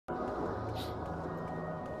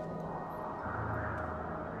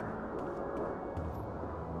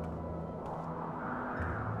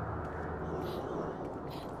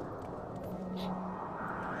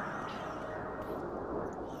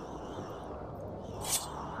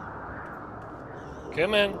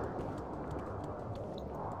Come on.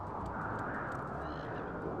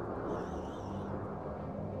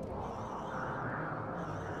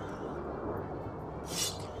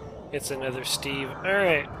 It's another Steve.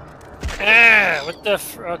 Alright. Ah! What the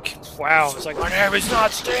fuck? Wow. It's like, my name is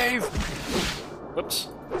not Steve! Whoops.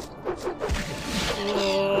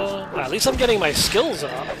 At least I'm getting my skills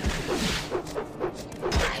up.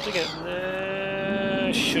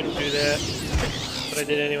 I shouldn't do that. But I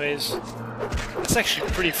did anyways. That's actually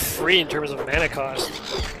pretty free in terms of mana cost.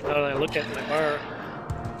 Now that I look at my bar.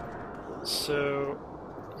 So...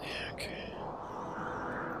 yeah, okay.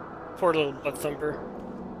 Poor little butt thumper.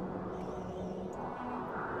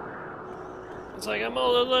 It's like, I'm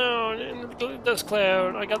all alone in the dust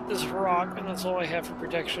cloud. I got this rock, and that's all I have for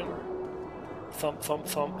protection. Thump, thump,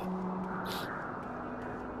 thump.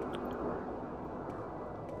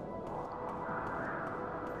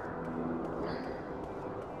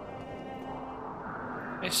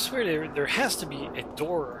 I swear there has to be a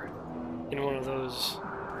door in one of those.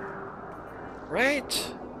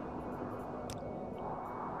 Right?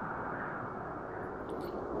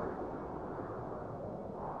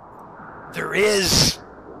 There is!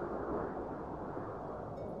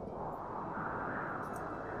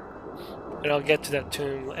 And I'll get to that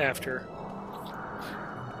tomb after.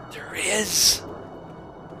 There is!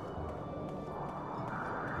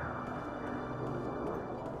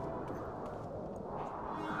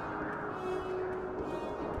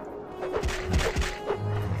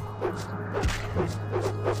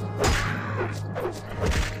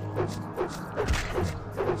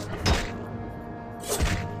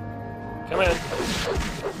 Come on.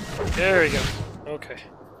 There we go. Okay.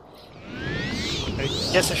 I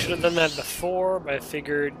guess I should have done that before, but I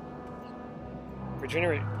figured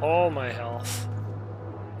regenerate all my health.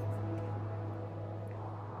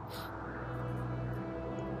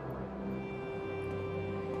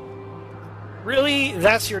 Really?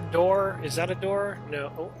 That's your door? Is that a door?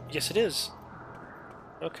 No. Oh, yes it is.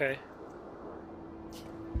 Okay.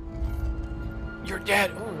 You're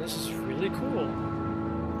dead. Oh, this is really cool.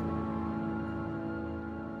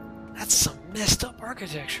 That's some messed up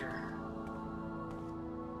architecture.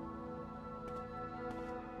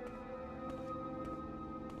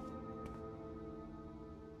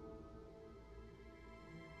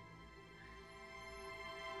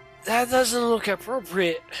 That doesn't look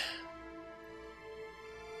appropriate.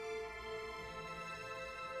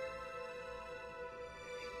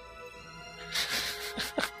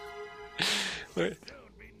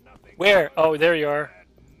 Where? Oh, there you are.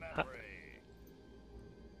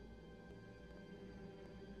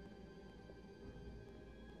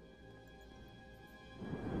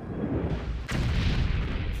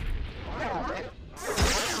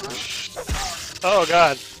 Oh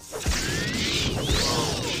God.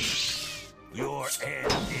 Your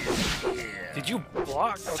end is here. Did you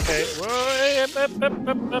block? Okay.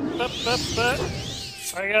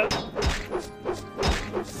 I got.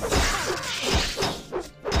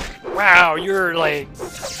 Wow, you're like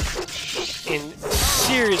in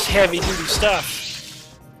serious heavy duty stuff.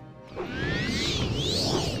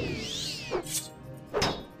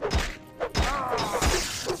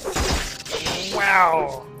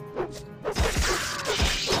 Wow.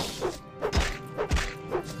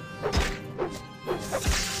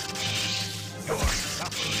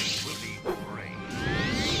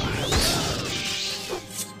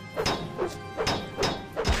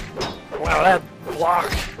 Wow, that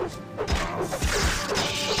block.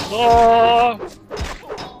 Oh.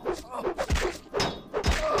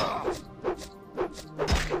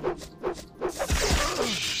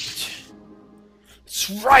 That's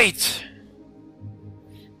right.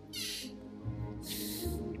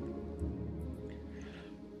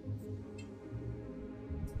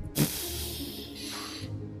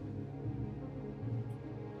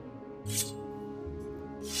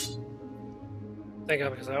 Thank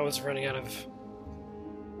God, because I was running out of.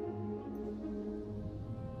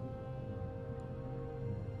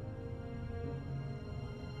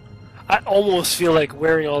 I almost feel like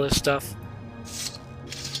wearing all this stuff.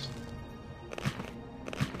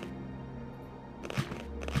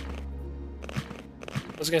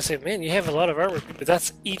 I was gonna say, man, you have a lot of armor, but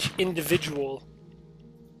that's each individual.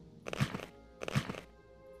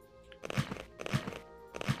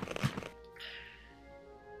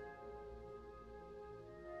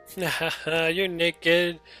 You're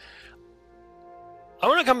naked. I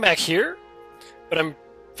want to come back here, but I'm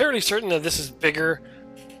fairly certain that this is bigger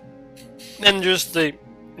than just the...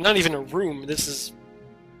 not even a room. This is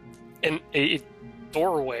a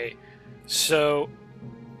doorway. So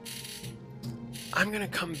I'm gonna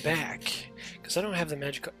come back because I don't have the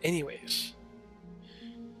magic anyways.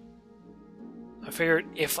 I figured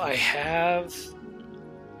if I have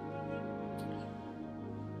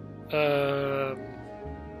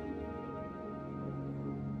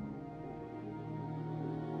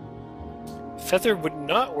feather would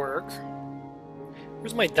not work.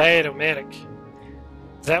 Where's my diatomatic?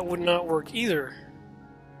 That would not work either.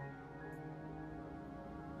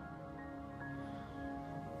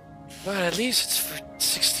 But at least it's for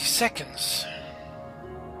 60 seconds.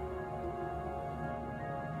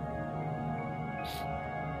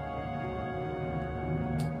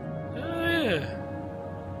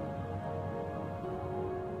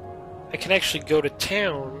 I can actually go to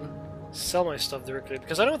town, sell my stuff directly,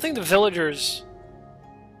 because I don't think the villagers...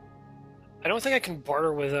 I don't think I can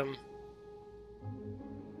barter with them.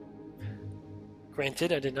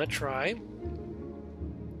 Granted, I did not try.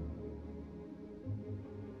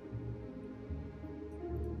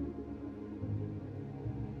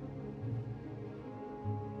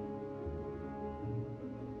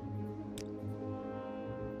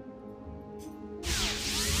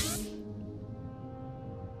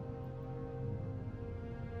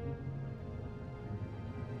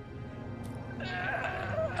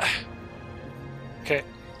 Okay.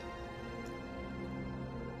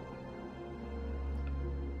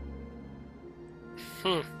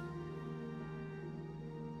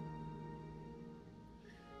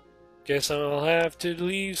 Guess I'll have to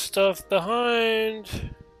leave stuff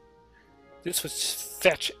behind. This would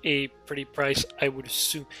fetch a pretty price, I would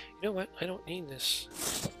assume. You know what? I don't need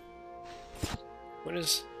this. What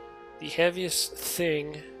is the heaviest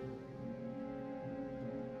thing?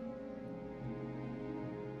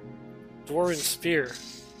 Dwarven spear.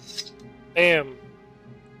 Bam.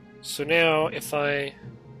 So now if I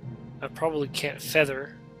probably can't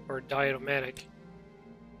feather or diatomatic.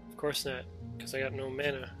 Of course not, because I got no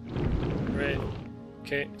mana. Right.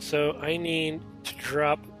 Okay, so I need to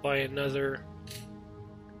drop by another.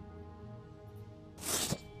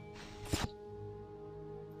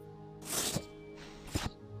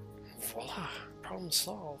 Voila, problem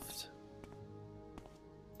solved.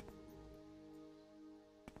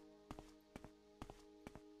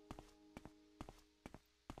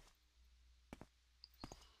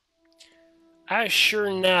 I sure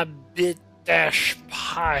not bit dash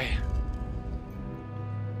pie.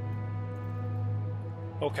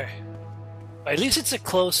 Okay. At least it's a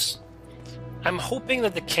close... I'm hoping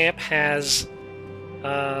that the camp has...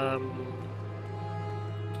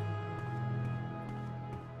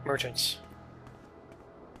 merchants.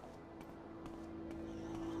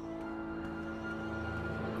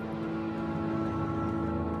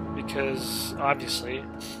 Because, obviously...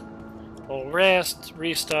 I'll rest,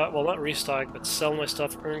 restock, well not restock, but sell my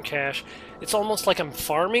stuff, earn cash. It's almost like I'm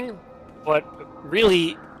farming, but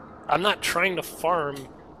really, I'm not trying to farm.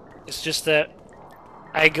 It's just that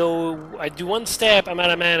I do one step, I'm out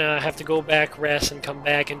of mana, I have to go back, rest, and come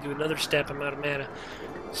back and do another step, I'm out of mana.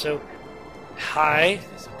 So, hi,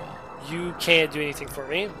 you can't do anything for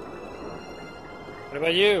me. What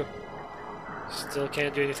about you? Still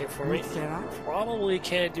can't do anything for me. Probably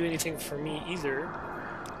can't do anything for me either.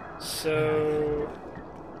 So...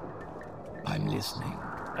 I'm listening.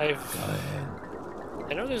 Go ahead.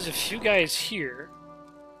 I know there's a few guys here,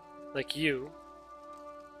 like you.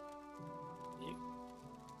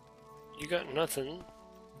 You got nothing.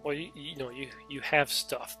 Well, you know, you have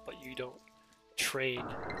stuff, but you don't trade.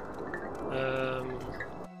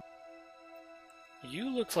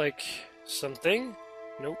 You look like something.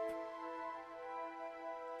 Nope.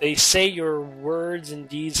 They say your words and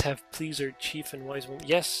deeds have pleased our chief and wise woman.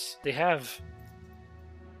 Yes, they have.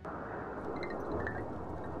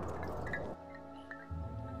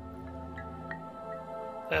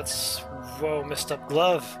 That's... whoa, messed up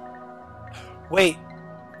glove. Wait.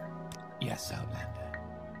 Yes, Outlander.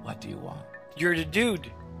 What do you want? You're the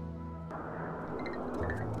dude.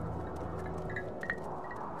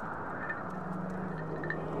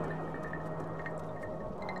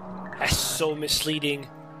 That's so misleading.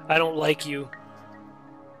 I don't like you.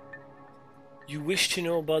 You wish to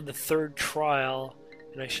know about the third trial,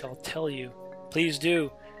 and I shall tell you. Please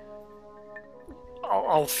do.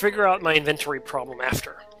 I'll figure out my inventory problem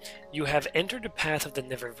after. You have entered the path of the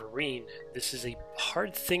Neververine. This is a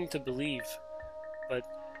hard thing to believe, but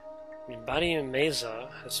Mimbari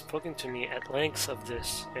Meza has spoken to me at length of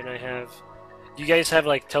this, and I have... Do you guys have,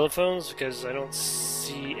 like, telephones? Because I don't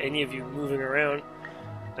see any of you moving around.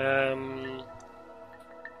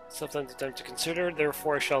 Sometimes time to consider,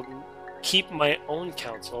 therefore I shall keep my own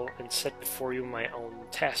counsel and set before you my own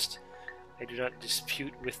test. I do not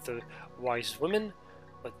dispute with the wise women,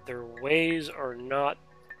 but their ways are not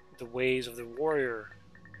the ways of the warrior.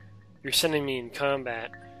 You're sending me in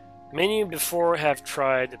combat. Many before have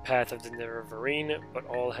tried the path of the Neververine, but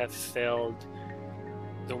all have failed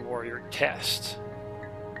the warrior test.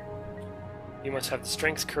 You must have the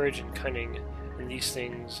strength, courage, and cunning, and these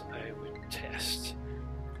things I would test.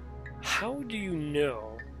 How do you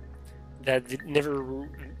know that the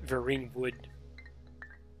Neververine would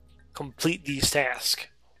complete these tasks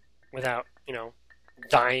without, you know,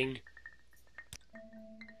 dying?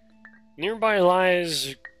 Nearby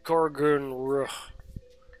lies Gorgon,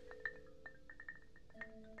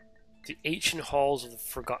 the ancient halls of the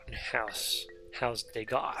Forgotten House, House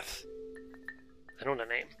Dagoth. I know the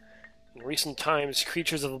name. In recent times,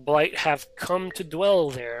 creatures of the Blight have come to dwell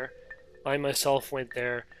there. I myself went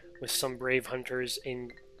there with some brave hunters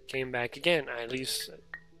and came back again. At least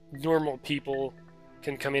normal people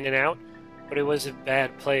can come in and out, but it was a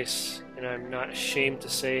bad place, and I'm not ashamed to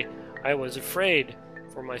say I was afraid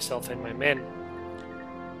for myself and my men.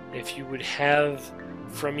 If you would have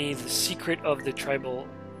from me the secret of the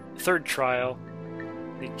third trial,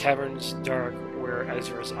 the caverns dark, where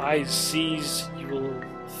Azura's eyes sees, you will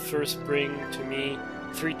first bring to me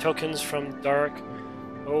 3 tokens from dark.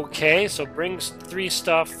 Okay, so brings 3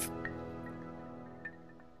 stuff,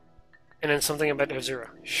 and then something about Azura.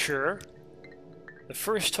 Sure. The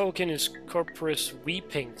first token is Corporus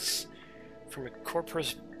Weepings from a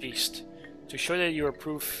Corporus Beast, to show that you are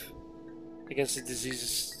proof against the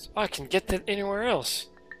diseases. Oh, I can get that anywhere else.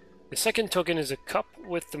 The second token is a cup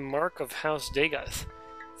with the mark of House Dagoth.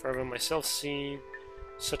 For I have myself seen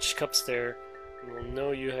such cups there, and will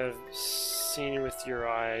know you have seen with your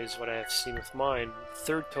eyes what I have seen with mine. The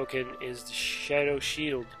third token is the Shadow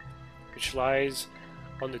Shield, which lies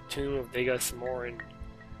on the tomb of Dagoth Morin,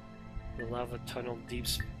 the lava tunnel deep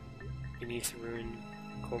beneath ruin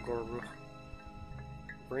Kogor.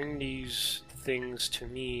 Bring these things to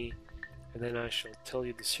me, and then I shall tell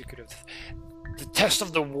you the secret of the test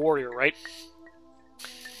of the warrior, right?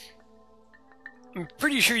 I'm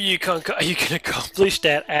pretty sure you can accomplish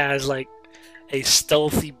that as, like, a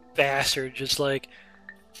stealthy bastard, just, like,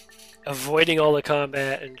 avoiding all the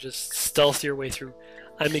combat and just stealth your way through.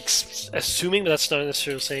 I'm assuming that's not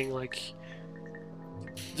necessarily saying, like,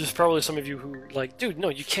 there's probably some of you who, like, dude, no,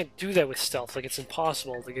 you can't do that with stealth. Like, it's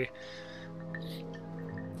impossible. Like,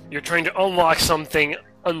 you're trying to unlock something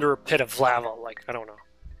under a pit of lava. Like, I don't know.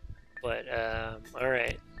 But,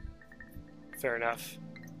 alright. Fair enough.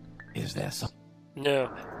 Is there some?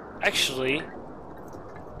 No. Actually...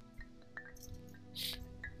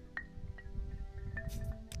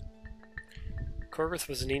 Korgoth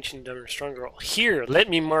was an ancient dumber stronghold. Here, let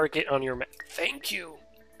me mark it on your map. Thank you!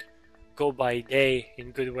 Go by day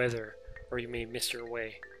in good weather, or you may miss your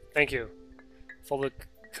way. Thank you. Follow the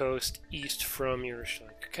coast east from your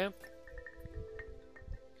camp.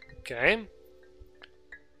 Okay.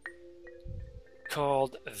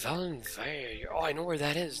 Called Valenveil. Oh, I know where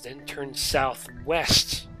that is. Then turn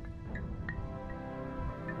southwest.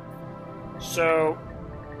 So,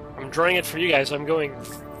 I'm drawing it for you guys. I'm going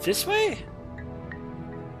this way?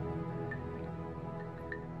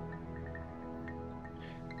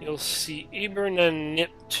 You'll see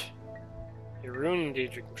Ibernanit, a rune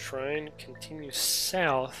Daedric shrine. Continue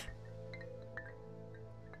south.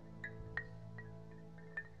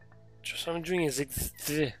 Just what I'm doing is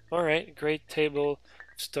alright, great table,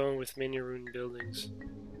 stone with many rune buildings.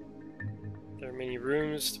 There are many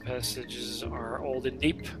rooms, the passages are old and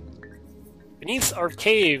deep. Beneath are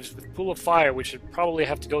caves with pool of fire, which should probably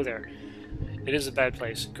have to go there. It is a bad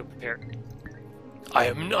place, go prepared. I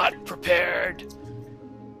am not prepared!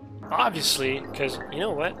 Obviously, because, you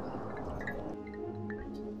know what?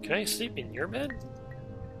 Can I sleep in your bed?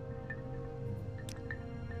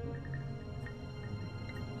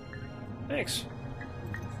 Thanks.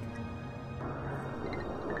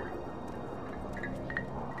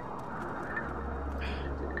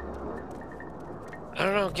 I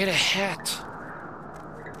don't know, get a hat.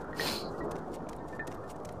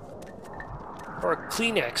 Or a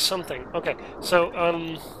Kleenex, something. Okay, so,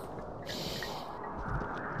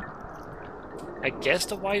 I guess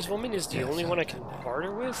the wise woman is the only one I can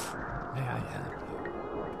barter with? May I help you?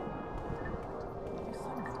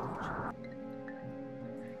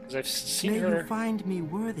 Because I've seen May her... you find me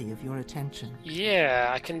worthy of your attention. Yeah,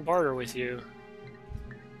 I can barter with you.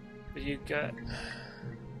 But you got...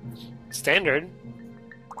 Standard.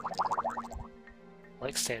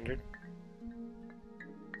 Like standard.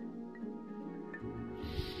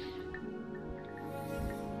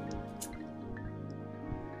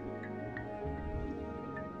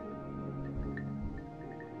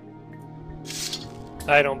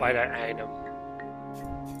 I don't buy that item.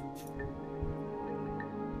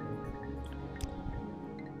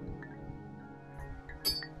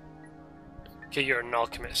 Okay, you're an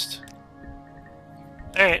alchemist.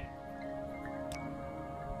 Alright.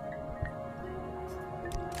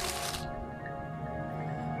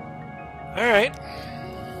 Alright.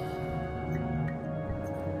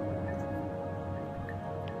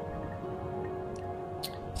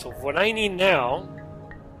 So what I need now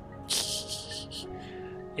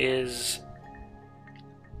is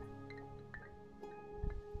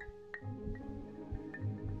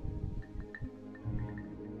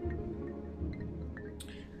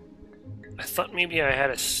I thought maybe I had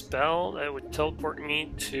a spell that would teleport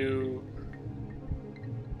me to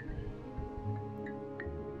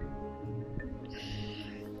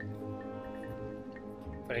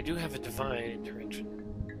but I do have a divine intervention.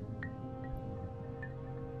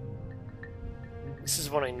 This is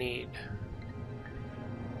what I need.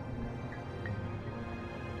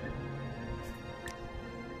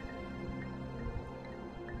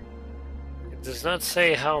 It does not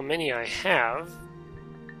say how many I have,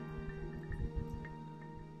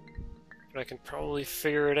 but I can probably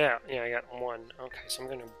figure it out. Yeah, I got one. Okay, so I'm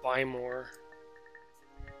gonna buy more.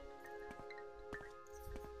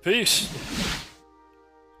 Peace!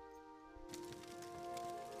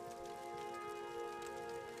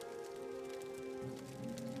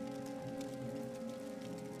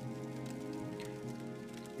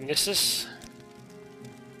 This is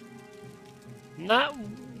not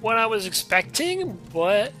what I was expecting,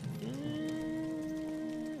 but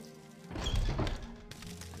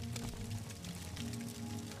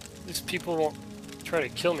these people won't try to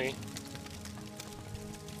kill me.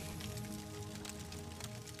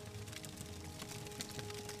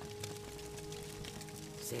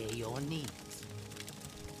 Say your needs.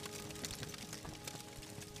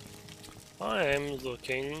 I'm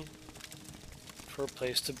looking for a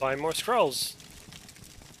place to buy more scrolls.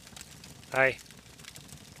 Hi.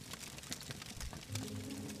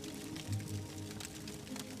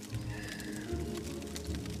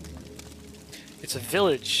 It's a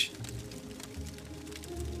village.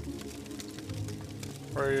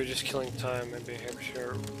 Or you're just killing time. Maybe I have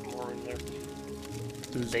share more in there.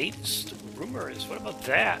 Latest rumors. What about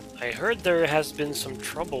that? I heard there has been some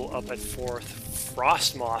trouble up at Fourth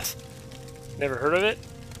Frostmoth. Never heard of it?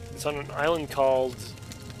 It's on an island called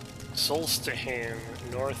Solstheim,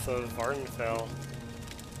 north of Vardenfell.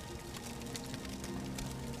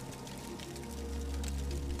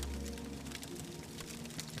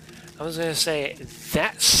 I was gonna say,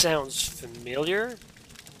 that sounds familiar.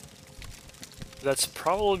 That's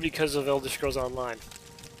probably because of Elder Scrolls Online.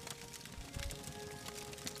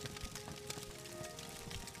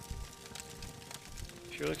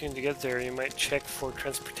 If you're looking to get there, you might check for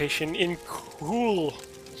transportation in Cool.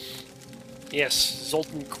 Yes,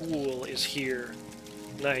 Zoltan Cool is here.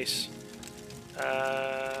 Nice.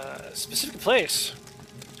 Specific place.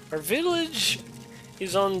 Our village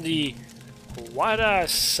is on the Wada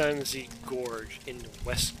Sanzi Gorge in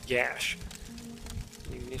West Gash.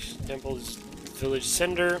 The Ignition Temple is village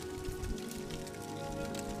center.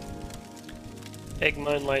 Egg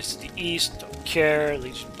mine lies to the east. Don't care.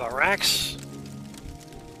 Legion Barracks.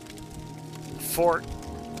 Fort.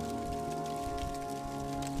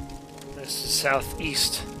 This is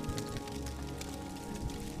southeast.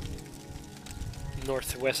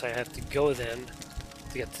 Northwest I have to go then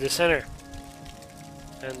to get to the center.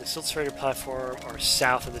 And the Silt Strider platform are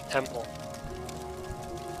south of the temple.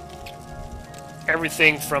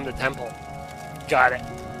 Everything from the temple. Got it.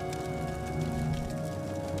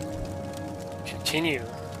 Continue.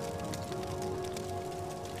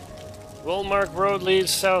 Wolmark Road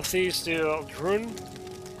leads southeast to Aldrun.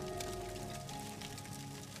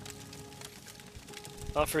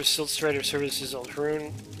 Offers Silt Strider services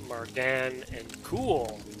Aldrun, Mardan, and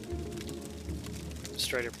Cool.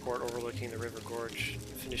 Strider port overlooking the river gorge.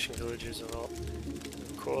 Finishing villages of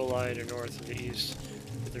Koalai to north and the east.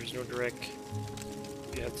 But there's no direct.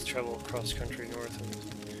 You have to travel across country north.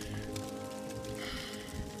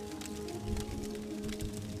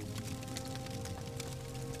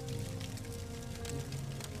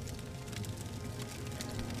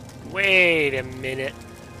 Wait a minute.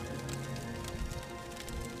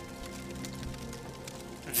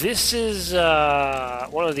 This is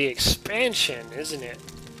one of the expansion, isn't it?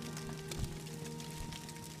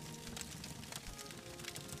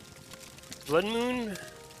 Blood Moon?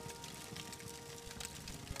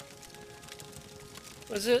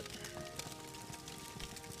 Was it?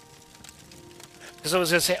 Because I was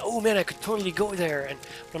gonna say, oh man, I could totally go there, and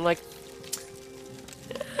but I'm like,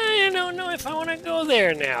 I don't know if I want to go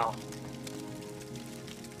there now.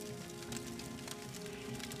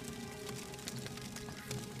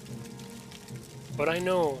 But I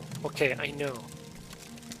know. Okay, I know.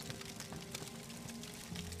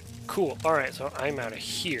 Cool. Alright, so I'm out of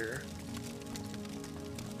here.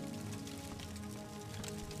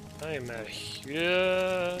 I am out of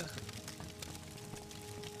here.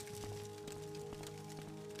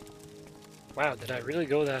 Wow, did I really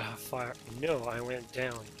go that far? No, I went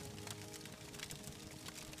down.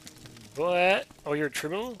 But... Oh, you're a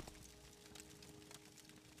criminal?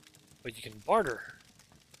 But you can barter.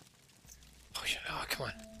 Oh, shit. Oh, come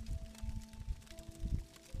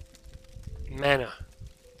on. Mana.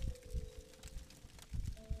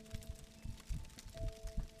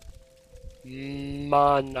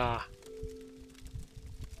 Mana.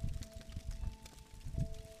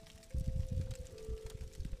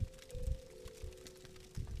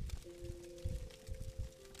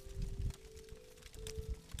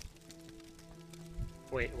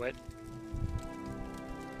 Wait, what?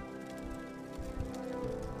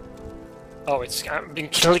 Oh, it's... I've been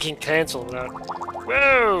clicking cancel without...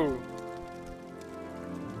 Whoa!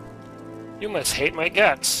 You must hate my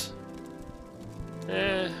guts.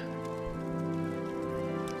 Eh...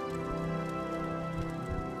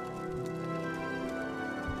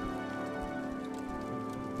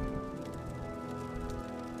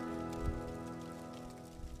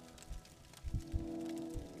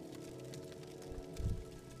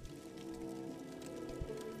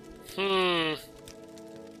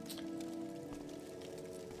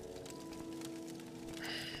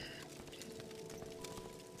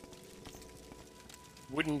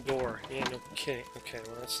 Wooden door. Yeah, no kidding. Okay,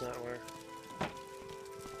 well that's not where...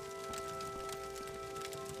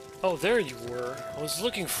 Oh, there you were. I was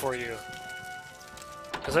looking for you.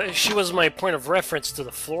 Because she was my point of reference to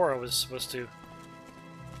the floor I was supposed to...